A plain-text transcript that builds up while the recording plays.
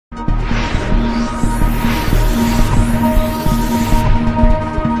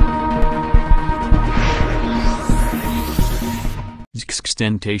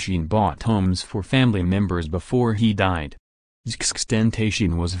XXXTentacion bought homes for family members before he died.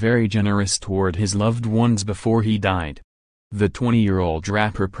 XXXTentacion was very generous toward his loved ones before he died. The 20-year-old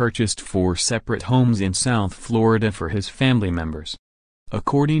rapper purchased 4 separate homes in South Florida for his family members.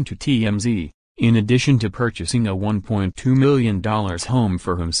 According to TMZ, in addition to purchasing a $1.2 million home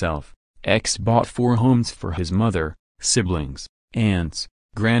for himself, X bought 4 homes for his mother, siblings, aunts,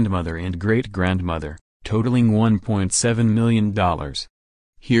 grandmother and great-grandmother, totaling $1.7 million.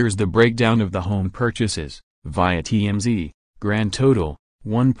 Here's the breakdown of the home purchases, via TMZ. Grand total,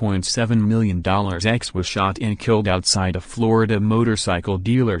 $1.7 million. X was shot and killed outside a Florida motorcycle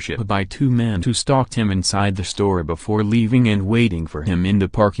dealership by 2 men who stalked him inside the store before leaving and waiting for him in the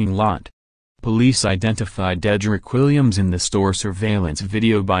parking lot. Police identified Dedrick Williams in the store surveillance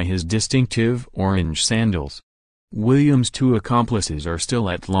video by his distinctive orange sandals. Williams' 2 accomplices are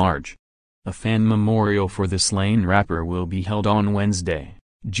still at large. A fan memorial for the slain rapper will be held on Wednesday,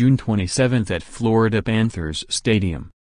 June 27 at Florida Panthers Stadium.